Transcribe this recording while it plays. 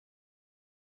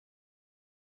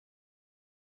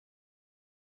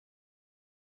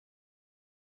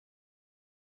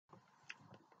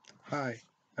Hi,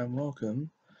 and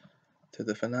welcome to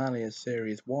the finale of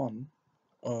Series 1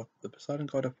 of the Poseidon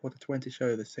God of Water 20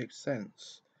 show The Sixth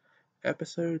Sense,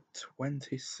 Episode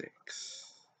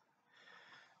 26.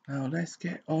 Now let's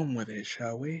get on with it,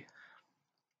 shall we?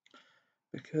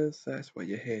 Because that's what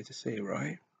you're here to see,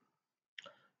 right?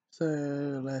 So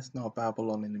let's not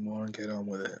babble on anymore and get on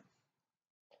with it.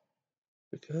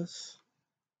 Because,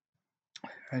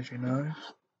 as you know,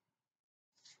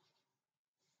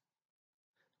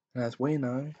 and as we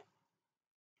know,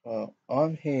 well,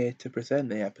 I'm here to present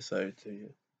the episode to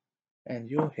you, and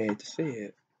you're here to see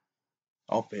it,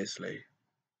 obviously.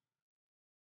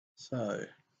 So,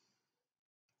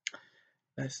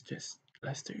 let's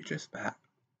do just that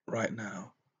right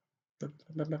now.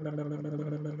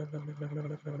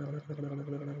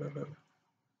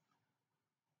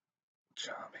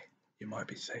 Charming, you might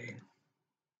be saying.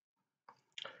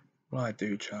 Well, I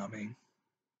do, Charming.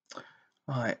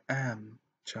 I am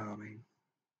Charming.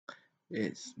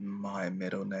 It's my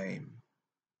middle name.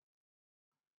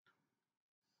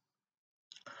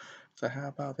 So how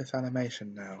about this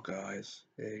animation now, guys?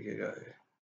 Here you go.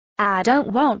 I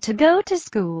don't want to go to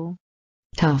school.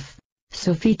 Tough.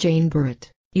 Sophie Jane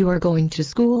Burrett, you are going to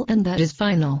school and that is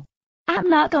final. I'm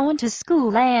not going to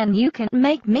school and you can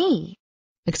make me.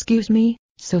 Excuse me,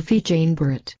 Sophie Jane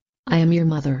Burrett. I am your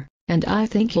mother, and I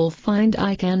think you'll find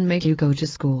I can make you go to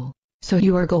school. So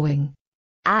you are going.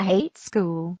 I hate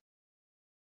school.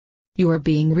 You are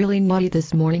being really naughty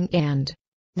this morning and...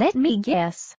 Let me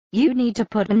guess, you need to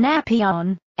put a nappy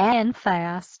on, and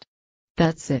fast.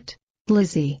 That's it,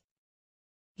 Lizzie.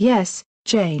 Yes,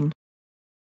 Jane.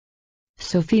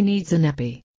 Sophie needs a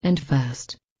nappy, and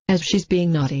fast, as she's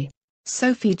being naughty.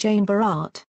 Sophie Jane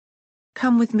Burrett.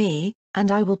 Come with me,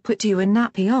 and I will put you a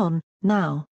nappy on,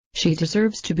 now. She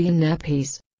deserves to be in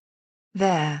nappies.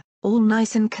 There, all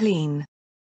nice and clean.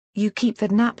 You keep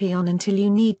that nappy on until you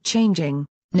need changing.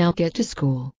 Now get to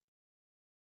school.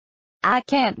 I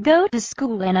can't go to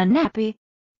school in a nappy.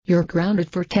 You're grounded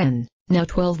for 10, now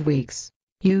 12 weeks.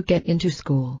 You get into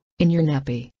school, in your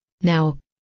nappy. Now.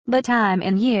 But I'm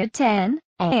in year 10,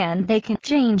 and they can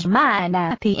change my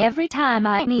nappy every time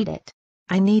I need it.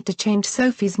 I need to change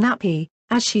Sophie's nappy,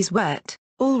 as she's wet.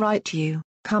 All right, you,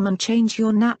 come and change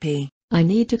your nappy. I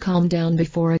need to calm down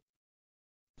before it.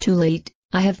 Too late,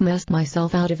 I have messed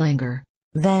myself out of anger.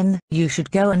 Then, you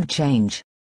should go and change.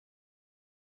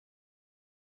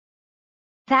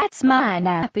 That's my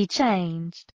nappy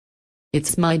changed.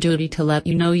 It's my duty to let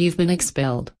you know you've been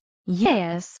expelled.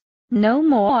 Yes, no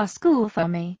more school for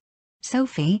me.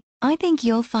 Sophie, I think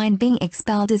you'll find being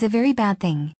expelled is a very bad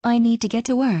thing. I need to get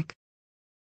to work.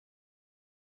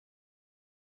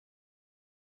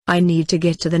 I need to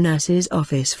get to the nurse's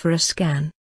office for a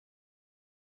scan.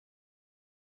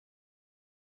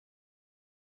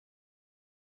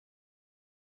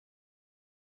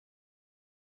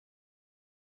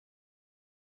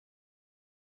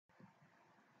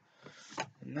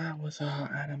 And that was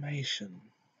our animation.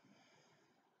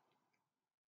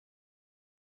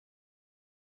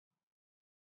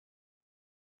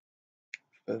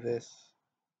 For this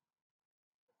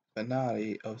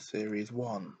finale of Series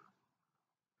 1.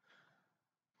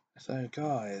 So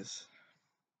guys,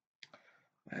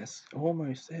 that's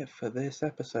almost it for this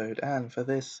episode and for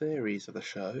this series of the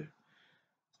show.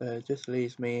 So it just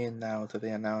leaves me in now to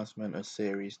the announcement of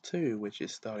Series 2, which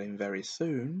is starting very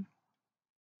soon.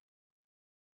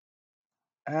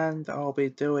 And I'll be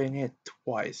doing it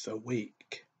twice a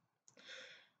week.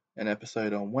 An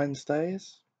episode on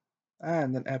Wednesdays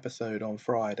and an episode on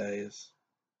Fridays.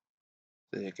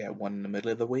 So you get one in the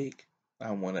middle of the week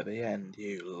and one at the end,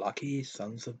 you lucky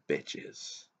sons of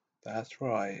bitches. That's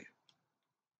right.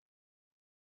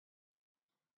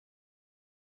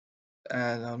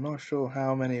 And I'm not sure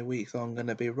how many weeks I'm going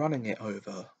to be running it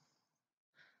over.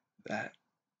 That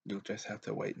you'll just have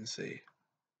to wait and see.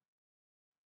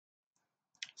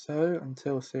 So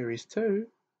until Series 2,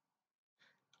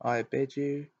 I bid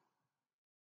you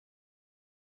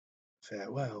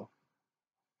farewell.